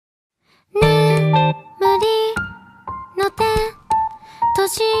眠りの手閉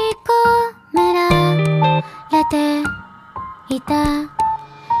じ込められていた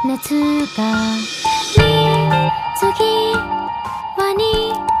熱が水際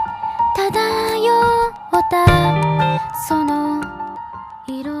に漂ったその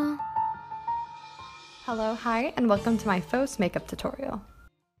色 Hello, hi, and welcome to my PHOS makeup tutorial.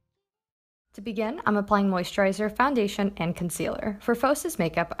 To begin, I'm applying moisturizer, foundation, and concealer. For PHOS's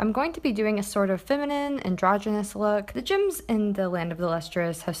makeup, I'm going to be doing a sort of feminine, androgynous look. The gems in the land of the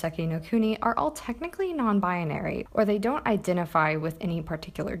Lustrous, Houseki no Kuni, are all technically non-binary, or they don't identify with any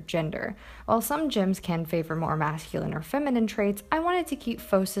particular gender. While some gems can favor more masculine or feminine traits, I wanted to keep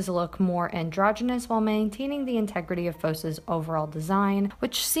PHOS's look more androgynous while maintaining the integrity of PHOS's overall design,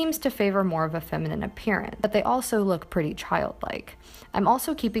 which seems to favor more of a feminine appearance, but they also look pretty childlike. I'm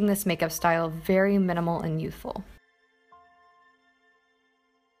also keeping this makeup style very minimal and youthful.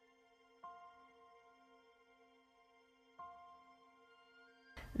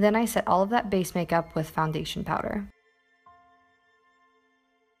 Then I set all of that base makeup with foundation powder.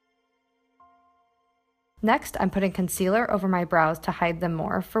 Next, I'm putting concealer over my brows to hide them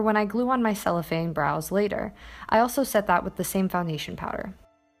more for when I glue on my cellophane brows later. I also set that with the same foundation powder.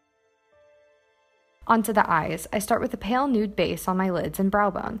 Onto the eyes, I start with a pale nude base on my lids and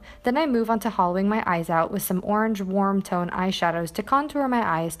brow bone. Then I move on to hollowing my eyes out with some orange warm tone eyeshadows to contour my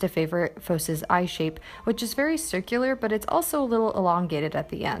eyes to favor PHOS's eye shape, which is very circular, but it's also a little elongated at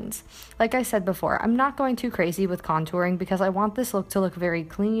the ends. Like I said before, I'm not going too crazy with contouring because I want this look to look very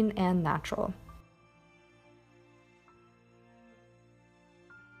clean and natural.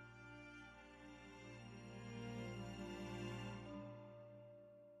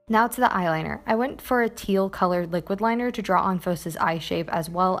 Now to the eyeliner. I went for a teal colored liquid liner to draw on PHOS's eye shape as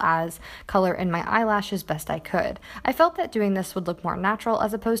well as color in my eyelashes best I could. I felt that doing this would look more natural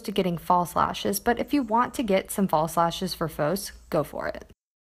as opposed to getting false lashes, but if you want to get some false lashes for PHOS, go for it.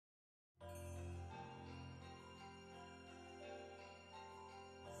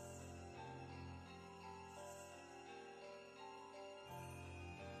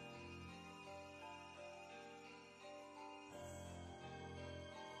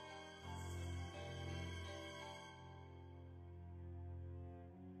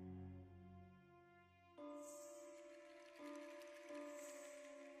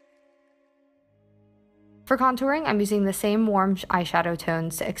 For contouring, I'm using the same warm eyeshadow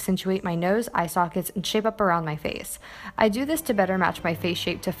tones to accentuate my nose, eye sockets, and shape up around my face. I do this to better match my face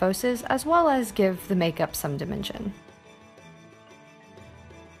shape to PHOS's, as well as give the makeup some dimension.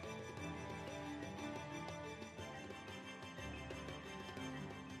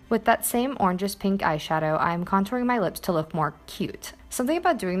 With that same orangish pink eyeshadow, I'm contouring my lips to look more cute. Something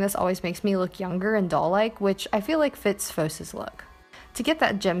about doing this always makes me look younger and doll-like, which I feel like fits PHOS's look. To get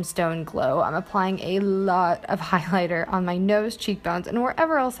that gemstone glow, I'm applying a lot of highlighter on my nose, cheekbones, and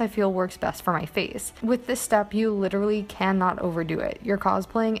wherever else I feel works best for my face. With this step, you literally cannot overdo it. You're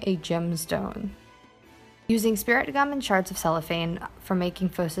cosplaying a gemstone. Using spirit gum and shards of cellophane for making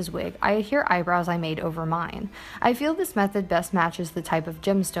PHOS's wig, I adhere eyebrows I made over mine. I feel this method best matches the type of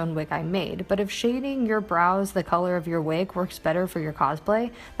gemstone wig I made, but if shading your brows the color of your wig works better for your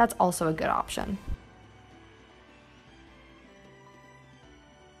cosplay, that's also a good option.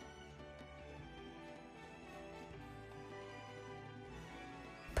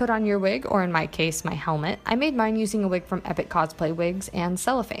 Put on your wig, or in my case, my helmet. I made mine using a wig from Epic Cosplay Wigs and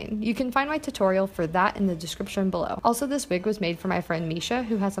cellophane. You can find my tutorial for that in the description below. Also, this wig was made for my friend Misha,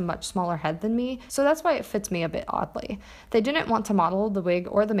 who has a much smaller head than me, so that's why it fits me a bit oddly. They didn't want to model the wig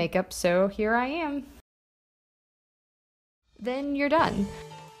or the makeup, so here I am. Then you're done.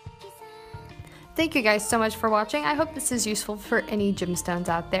 Thank you guys so much for watching. I hope this is useful for any gemstones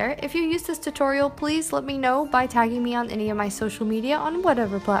out there. If you use this tutorial, please let me know by tagging me on any of my social media on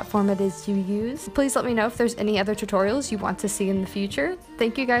whatever platform it is you use. Please let me know if there's any other tutorials you want to see in the future.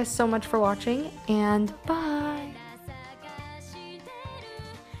 Thank you guys so much for watching, and bye!